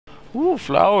Ooh,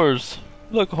 flowers.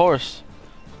 Look, horse.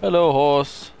 Hello,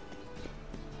 horse.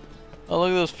 Oh,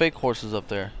 look at those fake horses up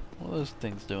there. What are those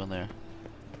things doing there?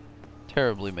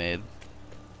 Terribly made.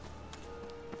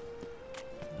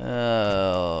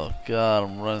 Oh, God,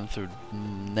 I'm running through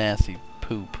nasty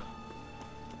poop.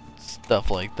 Stuff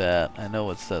like that. I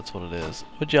know that's what it is.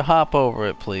 Would you hop over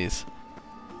it, please?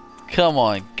 Come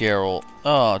on, Geralt.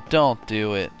 Oh, don't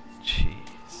do it.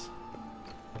 Jeez.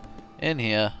 In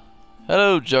here.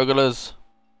 Hello, jugglers.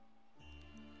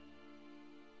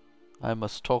 I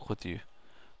must talk with you.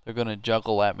 They're gonna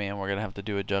juggle at me and we're gonna have to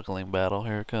do a juggling battle.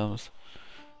 Here it comes.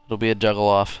 It'll be a juggle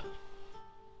off.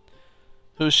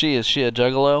 Who's she? Is she a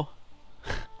juggalo?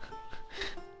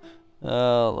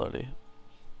 Oh, lordy.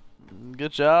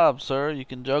 Good job, sir. You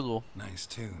can juggle. Nice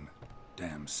tune.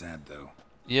 Damn sad, though.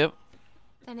 Yep.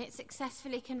 Then it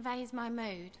successfully conveys my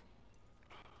mood.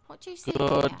 What do you see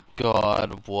Good here?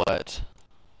 God, what?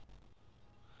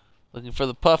 Looking for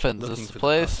the puffins. Looking This the for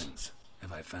place? the puffins.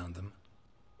 Have I found them?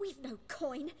 We've no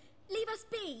coin. Leave us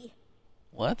be.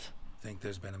 What? Think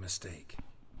there's been a mistake.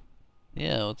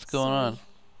 Yeah, what's going on?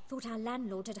 Thought our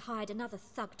landlord had hired another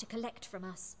thug to collect from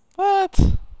us. What?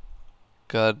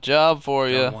 Got a job for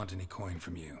you. Don't want any coin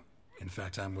from you. In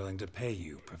fact, I'm willing to pay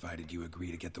you, provided you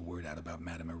agree to get the word out about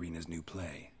Madame Irina's new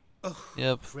play. Oh,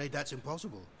 Yep. afraid that's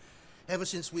impossible. Ever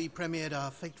since we premiered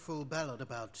our fateful ballad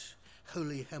about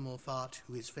holy Hemelfart,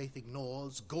 who his faith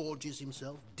ignores, gorges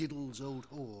himself, diddles old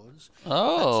whores.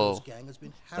 Oh, Fatso's gang has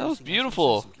been that was harassing us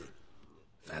beautiful. incessantly.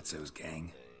 Fatso's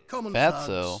gang. Common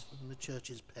Fatso. thugs and the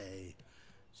church's pay.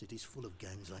 City's full of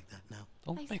gangs like that now.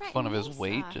 Don't They make threaten fun of his me,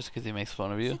 weight sir. just because he makes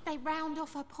fun of you. Said they round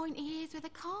off her pointy ears with a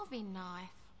carving knife.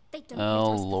 They don't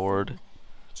Oh, let us Lord. perform.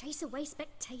 Chase away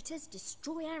spectators,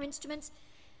 destroy our instruments.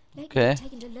 Lately Okay. they've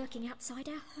taken to lurking outside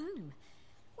our home.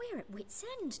 We're at wit's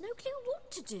end, no clue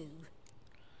what to do.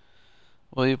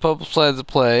 Well, you publicize the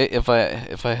play if I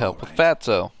help with Alright.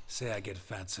 Fatso. Say I get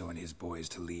Fatso and his boys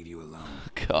to leave you alone.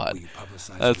 God, Will you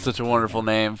publicize that's the such a play wonderful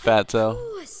then? name, Fatso. Of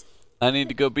course. I need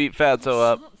to go beat Fatso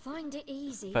up. Shan't find it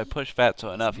easy. If I push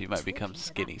Fatso enough, he might become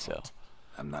skinny. So,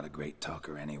 I'm not a great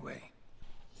talker anyway.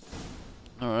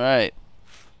 all right.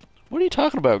 What are you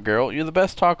talking about, girl? You're the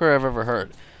best talker I've ever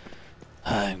heard.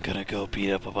 I'm gonna go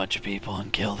beat up a bunch of people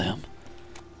and kill them.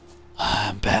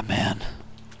 I'm Batman.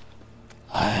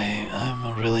 I'm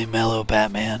a really mellow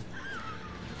Batman.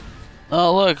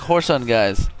 Oh look, horse hunt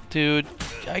guys. Dude,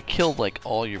 I killed like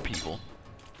all your people.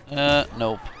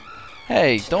 Nope.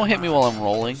 Hey, don't hit me while I'm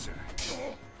rolling.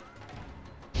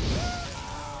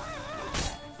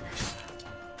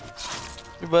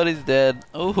 Your buddy's dead.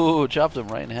 Ooh, chopped him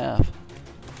right in half.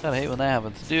 Kinda hate when that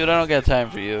happens. Dude, I don't got time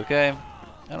for you, okay?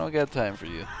 I don't got time for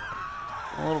you.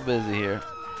 I'm a little busy here.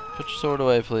 Put your sword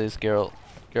away, please, Geralt.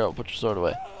 Geralt, put your sword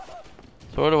away.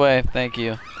 Sword away, thank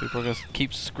you. People are gonna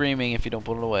keep screaming if you don't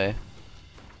put it away.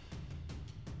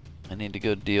 I need to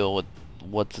go deal with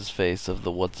what's-his-face of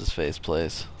the what's-his-face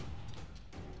place.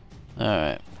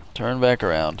 Alright, turn back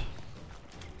around.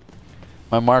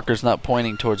 My marker's not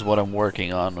pointing towards what I'm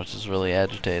working on, which is really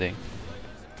agitating.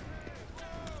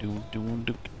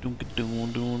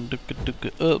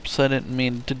 Oops, I didn't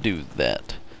mean to do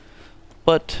that.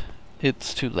 But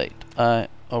it's too late. I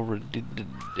already did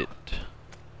it.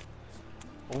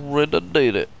 Already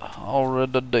did it.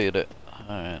 Already did it.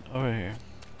 Alright, over here.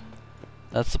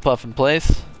 That's the puffin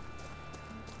place.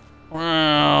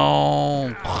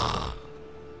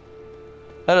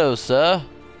 Hello, sir.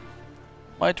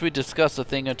 Might we discuss a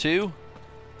thing or two?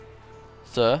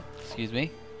 Sir, excuse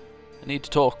me. I need to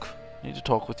talk. I need to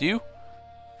talk with you.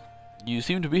 You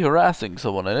seem to be harassing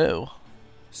someone I know.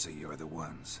 So you're the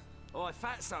ones. Oi,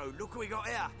 Fatso, look what we got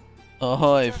here.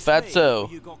 Ahoy, Just me, Fatso.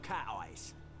 or you got cat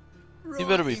eyes. You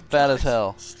better be fat as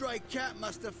hell. Stray cat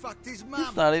must have fucked his mum.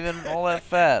 He's not even all that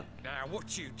fat. Now,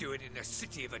 what you doing in the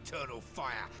city of eternal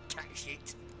fire, cat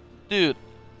shit? Dude.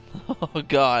 Oh,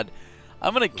 God.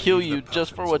 I'm gonna kill Leave the you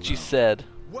just for puffins what you alone. said.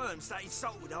 Worms that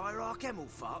insulted hierarch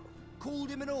Hemelfart, called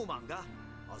him an whoremonger.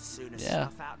 I'd sooner Yeah.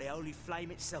 snuff out the holy flame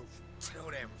itself. Tell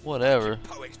them Whatever.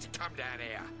 fucking poets to come down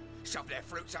here. Shove their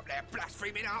flutes up their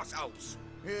blaspheming assholes.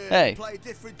 Yeah, Hey, play a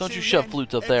different don't you tune shove then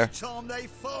flutes up every there. time they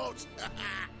fought.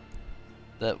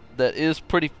 That is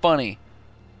pretty funny.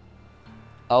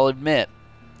 I'll admit.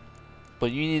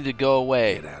 But you need to go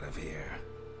away. Get out of here.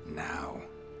 Now.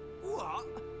 What?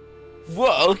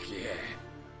 Whoa! Yeah.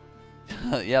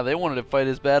 Yeah, they wanted to fight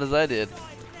as bad as I did.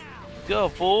 Go,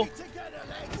 fool!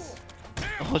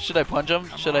 Oh, should I punch him?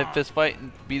 Should I fist fight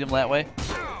and beat him that way?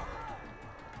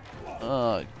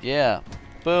 Oh, yeah.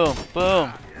 Boom,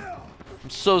 boom. I'm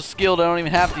so skilled I don't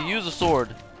even have to use a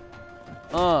sword.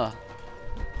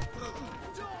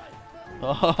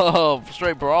 Oh,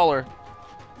 straight brawler.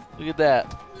 Look at that.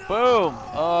 Boom.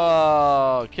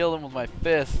 Oh, killed him with my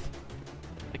fist.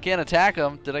 I can't attack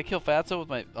them. Did I kill Fatso with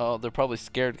my... Oh, they're probably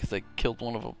scared because I killed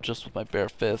one of them just with my bare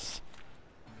fists.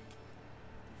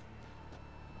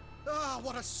 Ah,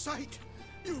 what a sight!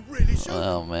 You really showed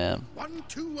Oh, them. man.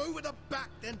 1-2 over the back,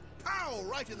 then pow,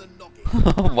 right in the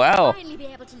noggin. Wow. Finally be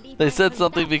able to leave They my said home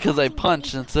something without because I fighting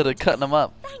punched any- instead of cutting them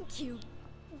up. Thank you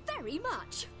very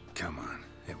much. Come on,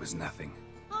 it was nothing.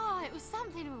 Oh, it was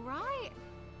something, all right.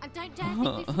 And don't dare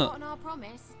think we've forgotten our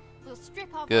promise. We'll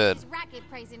strip our Good. voices ragged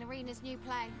praising Arena's new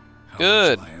play. How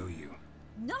Good. much do I owe you?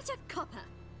 Not a copper.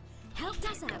 Helped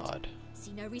us out. God.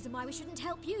 See no reason why we shouldn't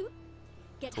help you.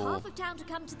 Get Cool. half of town to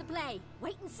come to the play.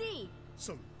 Wait and see.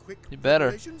 Some quick You better.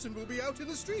 preparations and we'll be out in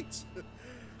the streets.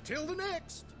 Till the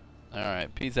next.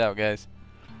 Alright, peace out, guys.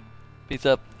 Peace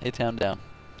up. A-Town down.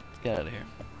 Let's get out of here.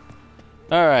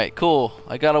 Alright, cool.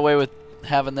 I got away with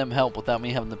having them help without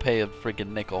me having to pay a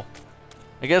freaking nickel.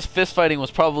 I guess fist fighting was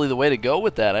probably the way to go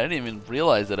with that. I didn't even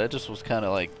realize it. I just was kind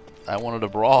of like, I wanted to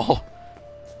brawl.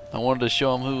 I wanted to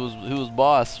show them who was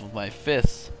boss with my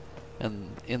fists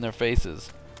and in their faces.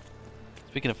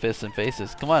 Speaking of fists and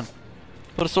faces, come on.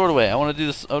 Put a sword away. I want to do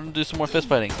this. I want to do some more fist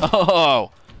fighting.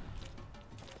 Oh!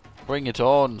 Bring it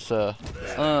on, sir.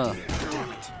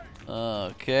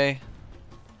 Okay.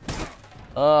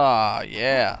 Ah,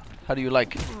 yeah. How do you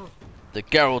like the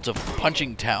Geralt of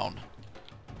Punching Town?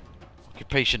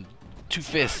 Occupation, 2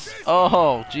 fists.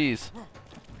 Oh, jeez.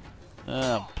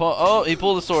 Oh, he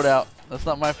pulled the sword out. That's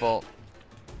not my fault.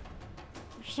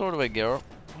 Put your sword away, Geralt.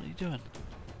 What are you doing?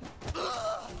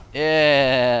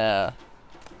 Yeah.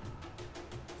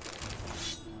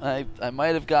 I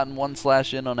might have gotten 1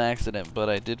 slash in on accident, but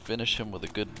I did finish him with a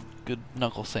good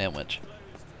knuckle sandwich.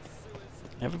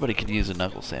 Everybody could use a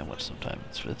knuckle sandwich sometime.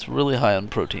 It's really high on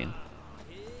protein.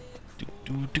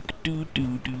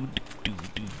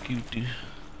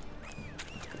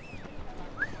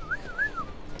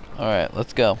 All right,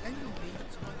 let's go.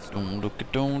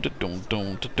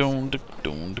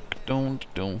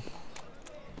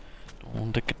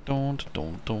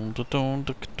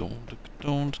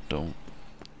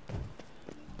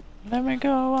 Let me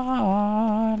go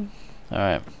on. All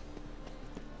right.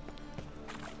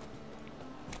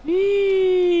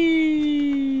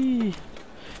 Eee.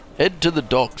 Head to the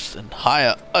docks and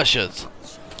hire ushers.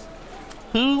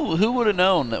 Who would have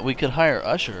known that we could hire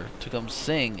Usher to come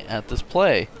sing at this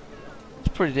play? It's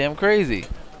pretty damn crazy.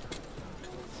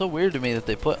 It's so weird to me that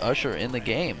they put Usher in the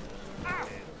game.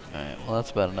 Alright, well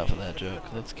that's about enough of that joke.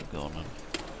 Let's keep going on.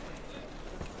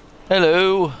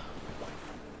 Hello!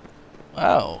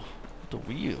 Wow, the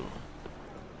wheel.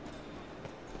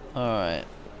 Alright,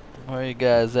 where are you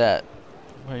guys at?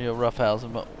 Where are you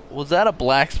roughhousing? Was that a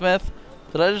blacksmith?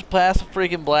 Did I just pass a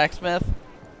freaking blacksmith?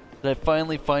 Did I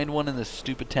finally find one in this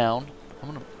stupid town? I'm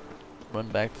gonna run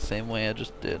back the same way I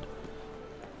just did.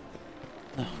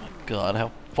 Oh my god,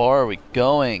 how far are we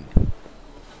going?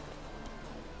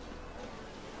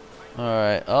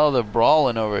 Alright, oh they're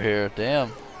brawling over here,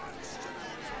 damn.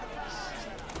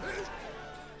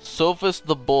 Sophus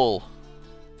the Bull.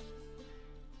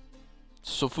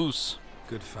 Sophus.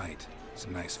 Good fight.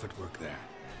 Some nice footwork there.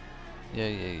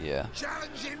 Yeah.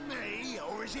 Challenging me,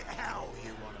 or is it hell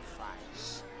you want to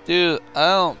face? Dude, I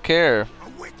don't care. A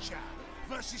witcher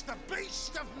versus the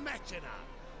beast of Metina.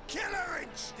 Killer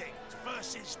instinct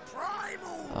versus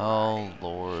primal. Oh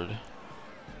lord.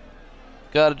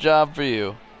 Got a job for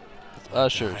you. It's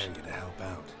ushers. I hired you to help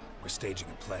out. We're staging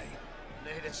a play.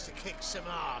 Need us to kick some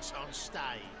ass on stage.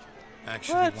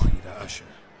 Actually, What? want you to usher.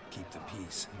 Keep the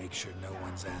peace. Make sure no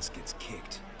one's ass gets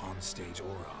kicked, on stage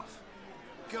or off.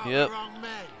 Got Yep. the wrong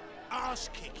man. Ass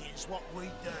kicking's what we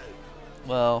do.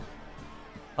 Well,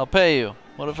 I'll pay you.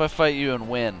 What if I fight you and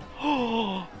win?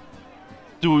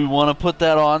 Do we want to put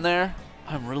that on there?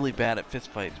 I'm really bad at fist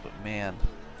fights, but man,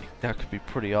 that could be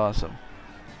pretty awesome.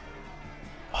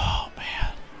 Oh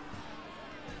man.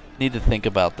 Need to think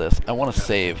about this. I want to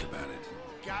save. Think about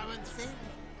it. Go and think.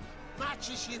 Much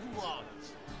as you want.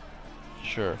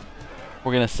 Sure.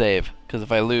 We're gonna save, because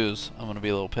if I lose, I'm gonna be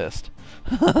a little pissed.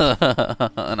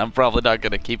 And I'm probably not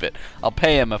gonna keep it. I'll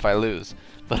pay him if I lose,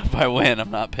 but if I win,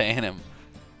 I'm not paying him.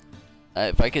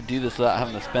 If I could do this without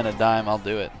having to spend a dime, I'll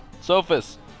do it.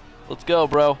 Sophus, let's go,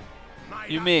 bro. Made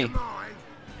You up me. your mind?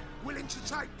 Willing to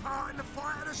take part in the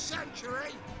fight of the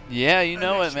century? Yeah, you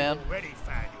know it, Unless man. you've already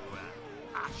found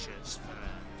your ushers for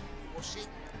what's it?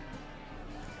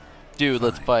 Dude,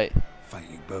 let's Fine. fight. Fight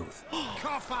you both.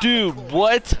 Cough up Dude, the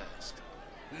what? first.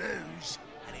 Lose,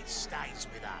 and it stays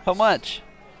with us. How much?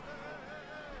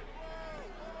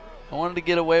 I wanted to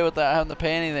get away without having to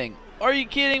pay anything. Are you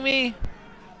kidding me?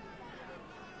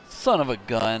 Son of a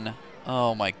gun.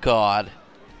 Oh my god.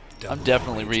 I'm Double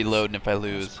definitely wages, reloading if I as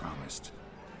lose. promised.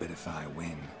 But if I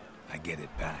win, I get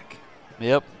it back.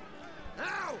 Yep.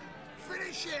 Now,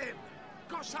 finish him!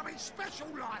 Got something special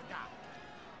like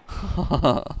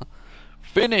that!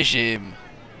 Finish him.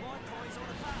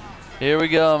 Here we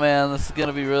go, man. This is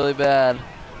gonna be really bad.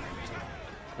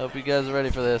 Hope you guys are ready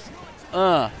for this.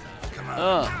 Come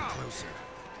on, closer.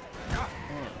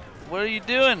 What are you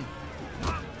doing?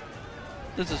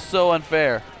 This is so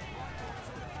unfair.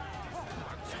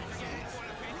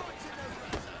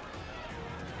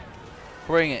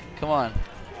 Bring it. Come on.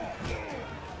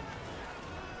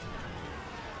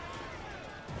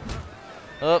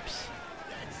 Oops.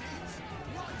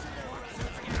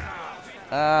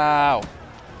 Ow.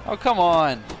 Oh, come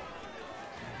on.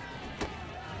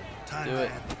 Time Do to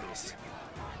it. end this.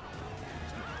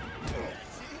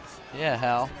 Yeah,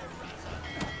 Hal.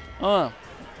 Come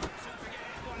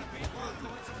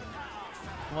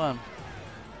on.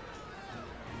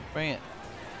 Bring it.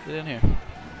 Get in here.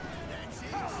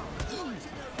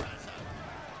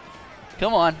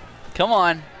 Come on. Come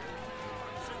on.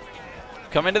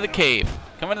 Come into the cave.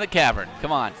 Come into the cavern.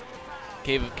 Come on.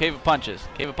 Cave of punches.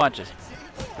 Cave of punches.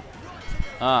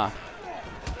 Oh,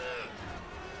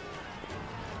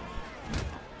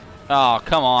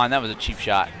 come on. That was a cheap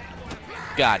shot.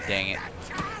 God dang it.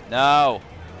 No.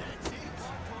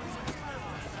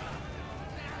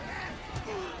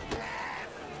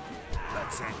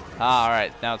 All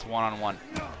right. Now it's one-on-one.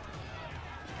 Come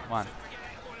on.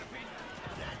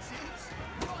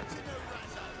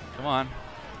 Come on.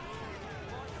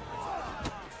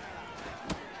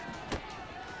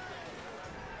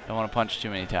 Don't want to punch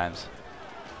too many times.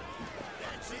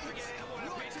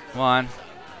 Come on.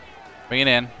 Bring it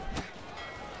in.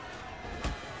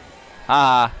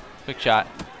 Ah, quick shot.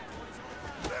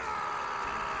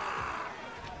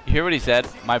 You hear what he said?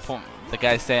 The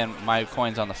guy's saying my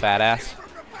coin's on the fat ass.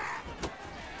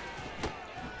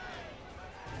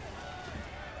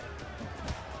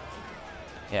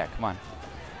 Yeah, come on.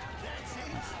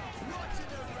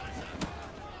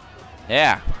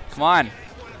 Yeah, come on.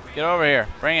 Get over here.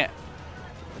 Bring it.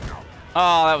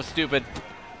 Oh, that was stupid.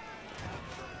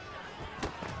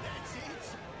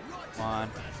 Come on.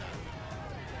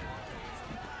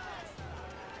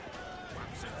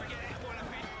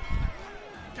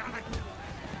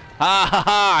 Ha ha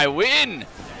ha! I win!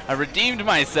 I redeemed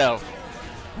myself.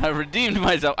 I redeemed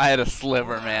myself. I had a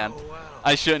sliver, man.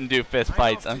 I shouldn't do fist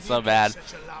fights. I'm so bad.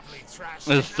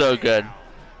 It's so good.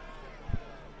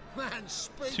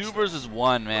 2 versus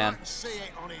 1, man.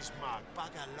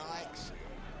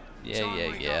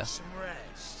 Yeah.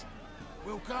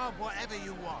 We'll guard whatever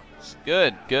you want.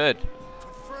 Good.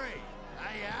 For free,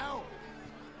 eh, Al?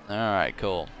 All right,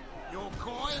 cool. Your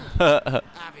coin? Have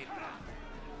it.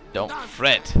 Don't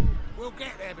fret. We'll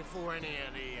get there before any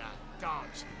of the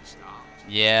dancing starts.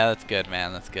 Yeah, that's good,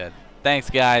 man. That's good. Thanks,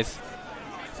 guys.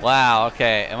 Wow.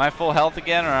 Okay. Am I full health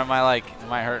again, or am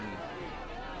I hurting?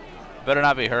 Better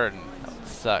not be hurting. That would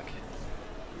suck.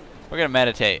 We're gonna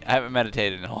meditate. I haven't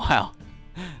meditated in a while.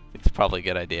 It's probably a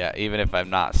good idea, even if I'm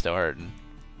not still hurting.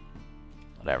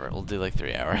 Whatever. We'll do like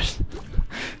 3 hours.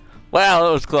 Wow,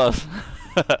 that was close.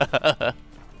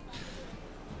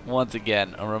 Once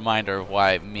again, a reminder of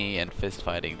why me and fist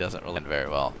fighting doesn't really end very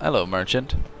well. Hello,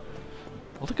 merchant.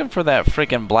 We're looking for that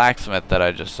freaking blacksmith that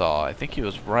I just saw. I think he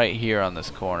was right here on this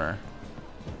corner.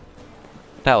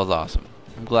 That was awesome.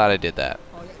 I'm glad I did that.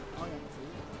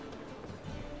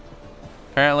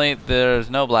 Apparently, there's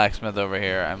no blacksmith over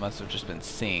here. I must have just been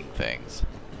seeing things.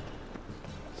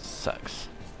 Sucks.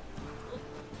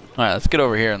 Alright, let's get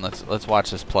over here and let's watch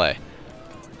this play.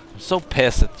 I'm so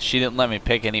pissed that she didn't let me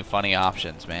pick any funny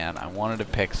options, man. I wanted to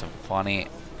pick some funny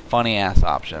ass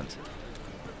options.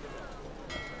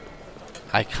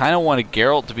 I kind of wanted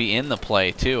Geralt to be in the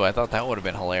play too. I thought that would have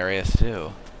been hilarious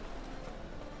too.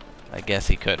 I guess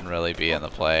he couldn't really be in the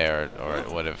play, or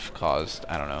it would have caused,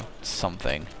 I don't know,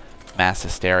 something. Mass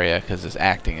hysteria, because his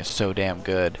acting is so damn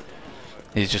good.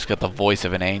 He's just got the voice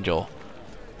of an angel.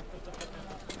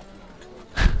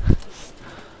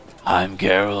 I'm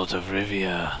Geralt of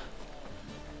Rivia.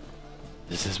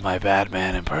 This is my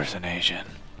Batman impersonation.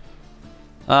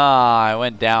 Ah, I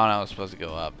went down. I was supposed to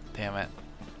go up. Damn it.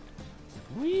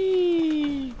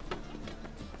 Whee!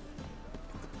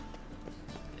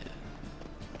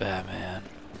 Batman.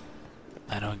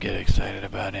 I don't get excited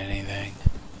about anything.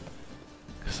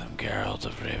 Because I'm Geralt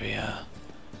of Rivia.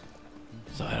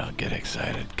 So I don't get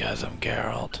excited because I'm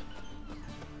Geralt.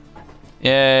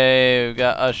 Yay, we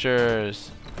got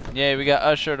ushers. Yay, we got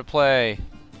Usher to play.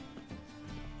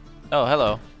 Oh,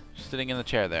 hello. Sitting in the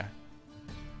chair there.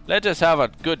 Let us have a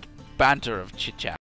good banter of chit-chat.